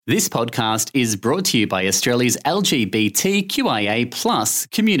This podcast is brought to you by Australia's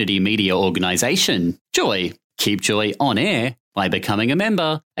LGBTQIA+ community media organisation, Joy. Keep Joy on air by becoming a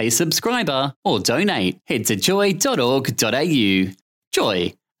member, a subscriber, or donate. Head to joy.org.au.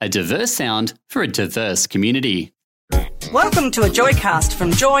 Joy, a diverse sound for a diverse community. Welcome to a Joycast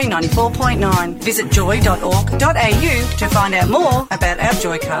from Joy 94.9. Visit joy.org.au to find out more about our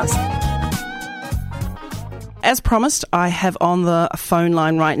Joycast. As promised, I have on the phone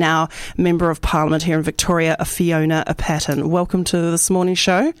line right now Member of Parliament here in Victoria, Fiona Patten. Welcome to this morning's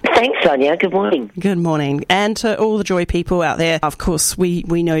show. Thanks, Sonia. Good morning. Good morning. And to all the Joy people out there, of course, we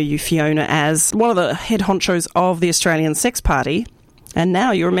know you, Fiona, as one of the head honchos of the Australian Sex Party, and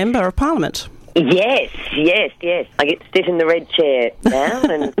now you're a Member of Parliament. Yes. I get to sit in the red chair now.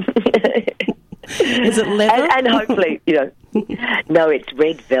 And Is it leather? and hopefully, no, it's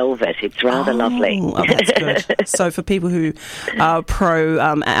red velvet. It's rather lovely. Oh, that's good. So for people who are pro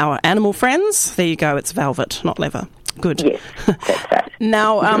our animal friends, there you go, it's velvet, not leather. Good. Yes, that's that.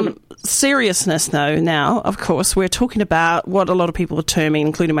 Now, seriousness though, now, of course, we're talking about what a lot of people are terming,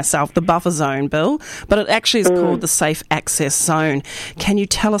 including myself, the buffer zone bill, but it actually is called the safe access zone. Can you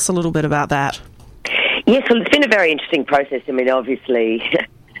tell us a little bit about that? Yes, well, it's been a very interesting process. I mean, obviously,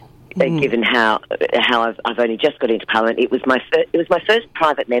 given how I've only just got into Parliament, it was my first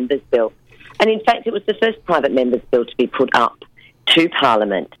private member's bill, and in fact, it was the first private member's bill to be put up to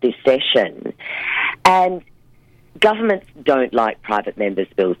Parliament this session. And governments don't like private members'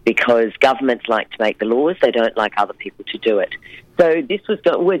 bills because governments like to make the laws; they don't like other people to do it. So this was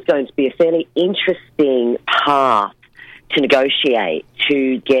going to be a fairly interesting path to negotiate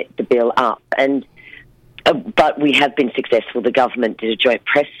to get the bill up, but we have been successful. The government did a joint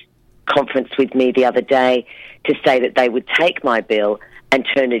press conference with me the other day to say that they would take my bill and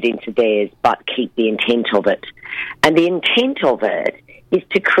turn it into theirs, but keep the intent of it. And the intent of it is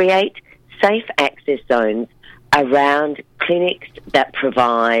to create safe access zones around clinics that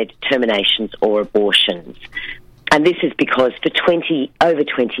provide terminations or abortions. And this is because for over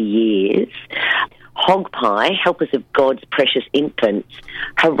 20 years, Hog Pie, Helpers of God's Precious Infants,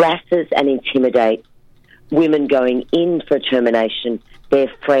 harasses and intimidates women going in for a termination, their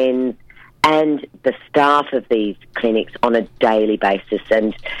friends, and the staff of these clinics on a daily basis.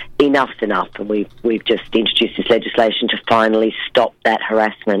 And enough's enough, and we've just introduced this legislation to finally stop that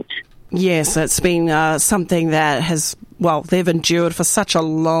harassment. Yes, it's been something that they've endured for such a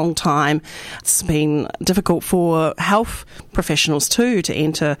long time. It's been difficult for health professionals too to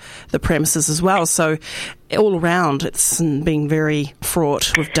enter the premises as well. So all around, it's been very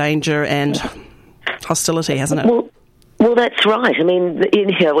fraught with danger and hostility, hasn't it? Well, that's right. I mean,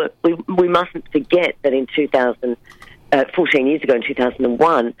 we mustn't forget that in 14 years ago, in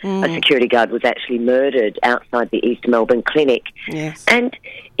 2001, a security guard was actually murdered outside the East Melbourne clinic. Yes. And,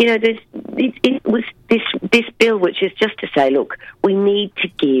 it was this bill, which is just to say, look, we need to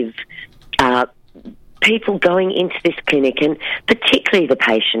give people going into this clinic, and particularly the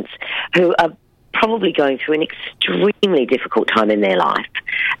patients who are probably going through an extremely difficult time in their life.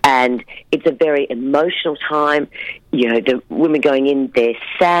 And it's a very emotional time. The women going in, they're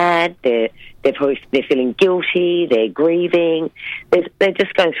sad, they're feeling guilty, they're grieving, they're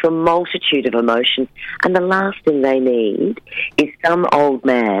just going through a multitude of emotions. And the last thing they need is some old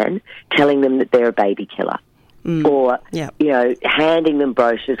man telling them that they're a baby killer. Or, handing them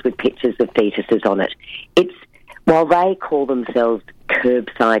brochures with pictures of fetuses on it. While they call themselves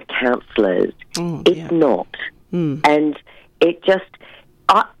curbside counsellors, it's not. And it just,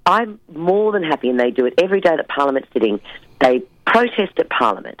 I'm more than happy, and they do it every day that Parliament's sitting. They protest at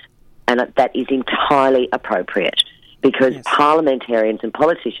Parliament, and that is entirely appropriate because parliamentarians and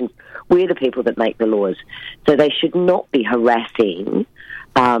politicians, we're the people that make the laws. So they should not be harassing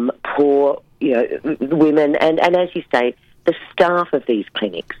poor women and, as you say, the staff of these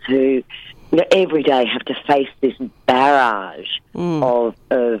clinics who every day have to face this barrage of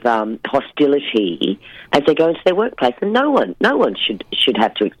hostility as they go into their workplace, and no one should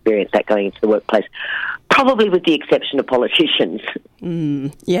have to experience that going into the workplace. Probably with the exception of politicians.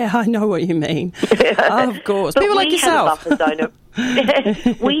 Yeah, I know what you mean. Of course, people like yourself.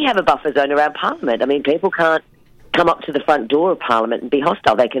 We have a buffer zone around Parliament. I mean, people can't come up to the front door of Parliament and be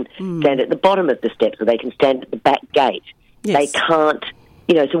hostile. They can stand at the bottom of the steps, or they can stand at the back gate. Yes. They can't.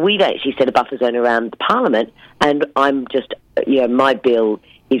 So we've actually set a buffer zone around the Parliament, and I'm just, my bill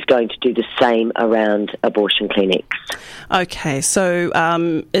is going to do the same around abortion clinics. Okay, so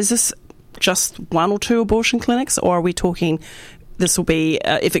is this just one or two abortion clinics, or are we talking this will be,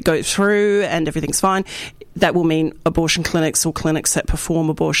 if it goes through and everything's fine, that will mean abortion clinics or clinics that perform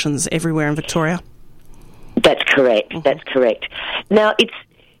abortions everywhere in Victoria? That's correct. Mm-hmm. That's correct. Now,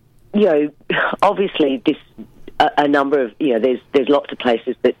 obviously a number of, there's lots of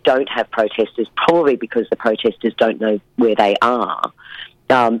places that don't have protesters, probably because the protesters don't know where they are.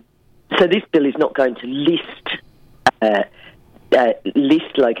 So this bill is not going to list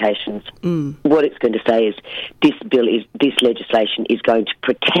locations. What it's going to say is this legislation is going to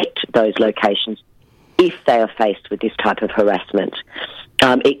protect those locations if they are faced with this type of harassment.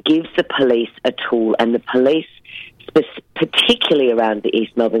 It gives the police a tool, and the police, particularly around the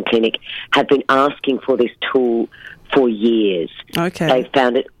East Melbourne Clinic, have been asking for this tool for years. Okay. They've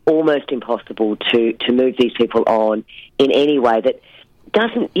found it almost impossible to move these people on in any way that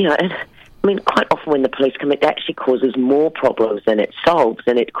doesn't, quite often when the police come, it actually causes more problems than it solves,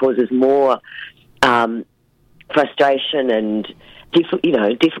 and it causes more frustration and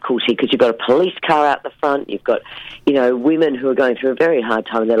difficulty, because you've got a police car out the front, you've got, women who are going through a very hard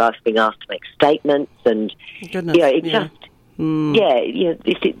time in their lives being asked to make statements, and Goodness, this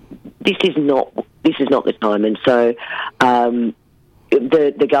is not the time. And so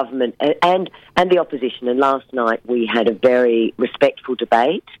the government and the opposition, and last night we had a very respectful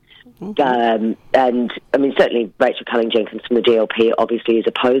debate. And certainly Rachel Cumming-Jenkins from the GLP obviously is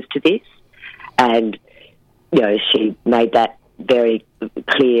opposed to this, and she made that very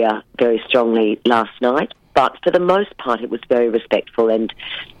clear, very strongly last night. But for the most part, it was very respectful, and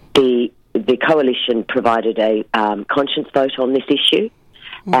the coalition provided a conscience vote on this issue,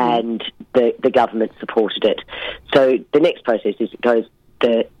 and the government supported it. So the next process is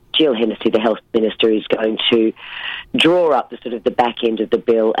Jill Hennessy, the health minister, is going to draw up the back end of the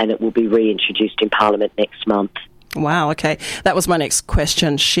bill, and it will be reintroduced in Parliament next month. Wow, okay. That was my next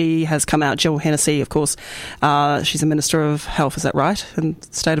question. She has come out, Jill Hennessy, of course, she's a Minister of Health, is that right, in the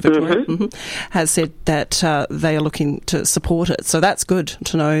state of Victoria? Has said that they are looking to support it. So that's good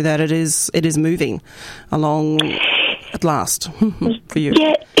to know that it is moving along at last for you.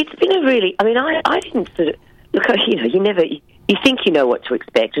 Yeah, it's been a really, I didn't look, you think you know what to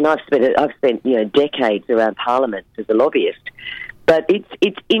expect, and I've spent decades around Parliament as a lobbyist, but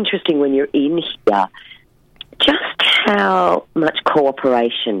it's interesting when you're in here just how much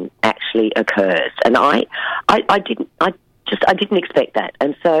cooperation actually occurs, and I didn't expect that,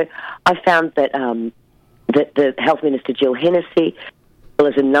 and so I found that that the Health Minister Jill Hennessy, as well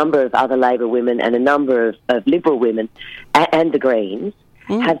as a number of other Labor women and a number of Liberal women and the Greens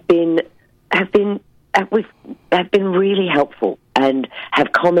have been really helpful and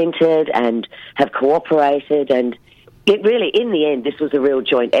have commented and have cooperated, and it really, in the end, this was a real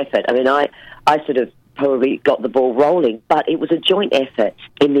joint effort. I sort of probably got the ball rolling, but it was a joint effort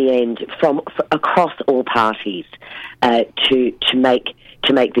in the end from across all parties to make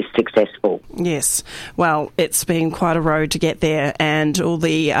this successful. Yes. Well, it's been quite a road to get there, and all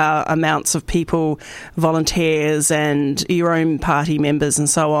the amounts of people, volunteers and your own party members and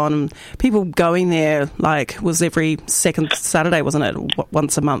so on, people going there, was every second Saturday, wasn't it?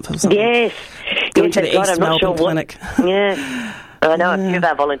 Once a month or something? Yes. Going to the East Melbourne Clinic. Yeah. I know a few of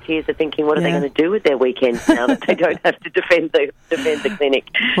our volunteers are thinking, what are they going to do with their weekends now that they don't have to defend the clinic?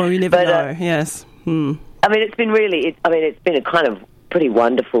 Well, you never know. Yes. It's been a kind of pretty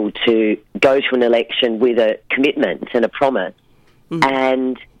wonderful to go to an election with a commitment and a promise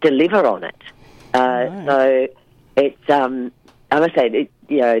and deliver on it. So it's, I must say,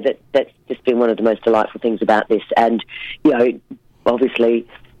 that's just been one of the most delightful things about this. And, obviously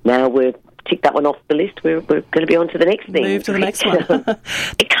now we've ticked that one off the list. We're going to be on to the next thing. Move to the next one.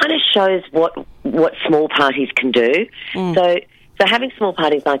 It kind of shows what small parties can do. So having small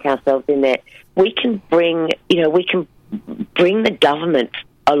parties like ourselves in there, we can bring the government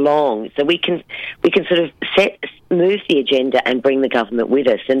along. So we can sort of move the agenda and bring the government with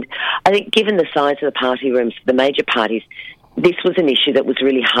us. And I think given the size of the party rooms, the major parties, this was an issue that was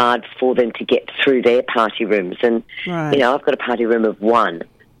really hard for them to get through their party rooms. And, I've got a party room of one.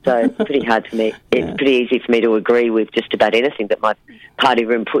 So it's pretty hard for me. It's pretty easy for me to agree with just about anything that my party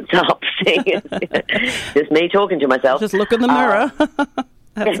room puts up. Just me talking to myself. Just look in the mirror.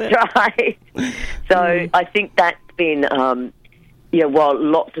 That's right. So I think that's been, while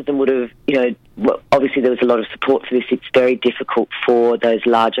lots of them would have, obviously there was a lot of support for this, it's very difficult for those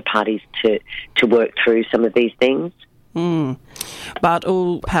larger parties to work through some of these things. But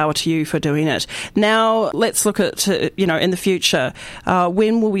all power to you for doing it. Now, let's look at, in the future,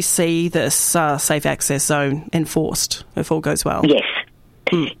 when will we see this safe access zone enforced, if all goes well? Yes.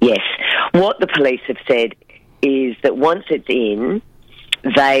 Yes. What the police have said is that once it's in,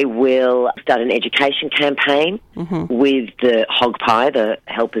 they will start an education campaign with the HOGPI, the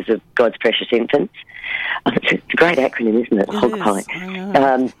Helpers of God's Precious Infants. It's a great acronym, isn't it?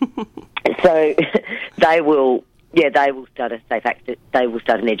 HOGPI. So they will they will start a safe access. They will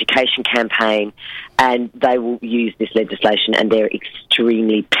start an education campaign, and they will use this legislation. And they're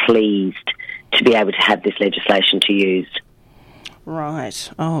extremely pleased to be able to have this legislation to use.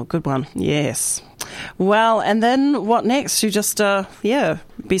 Right. Oh, good one. Yes. Well, and then what next? You just,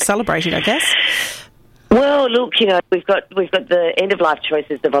 be celebrating, I guess. Well, look, we've got the end of life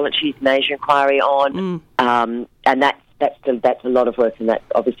choices, the voluntary euthanasia inquiry on, and that's a lot of work, and that's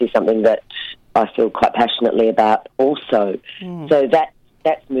obviously something that I feel quite passionately about also. So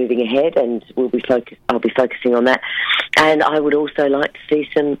that's moving ahead, and I'll be focusing on that. And I would also like to see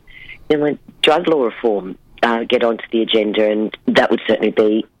some drug law reform get onto the agenda, and that would certainly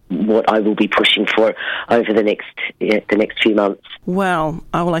be what I will be pushing for over the next few months. Well,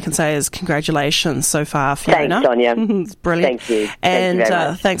 all I can say is congratulations so far, Fiona. Thanks, Sonia. It's brilliant. Thank you. And Thank you very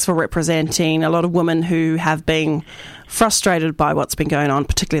much. Thanks for representing a lot of women who have been frustrated by what's been going on,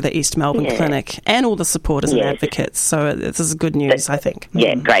 particularly the East Melbourne Clinic, and all the supporters and advocates. So this is good news, I think.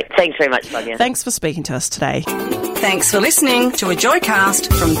 Yeah, great. Thanks very much, Sonia. Thanks for speaking to us today. Thanks for listening to a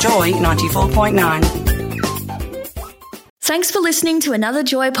Joycast from Joy 94.9. Thanks for listening to another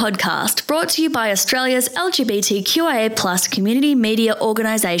Joy podcast brought to you by Australia's LGBTQIA+ community media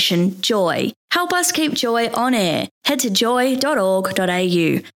organisation, Joy. Help us keep Joy on air. Head to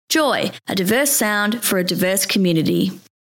joy.org.au. Joy, a diverse sound for a diverse community.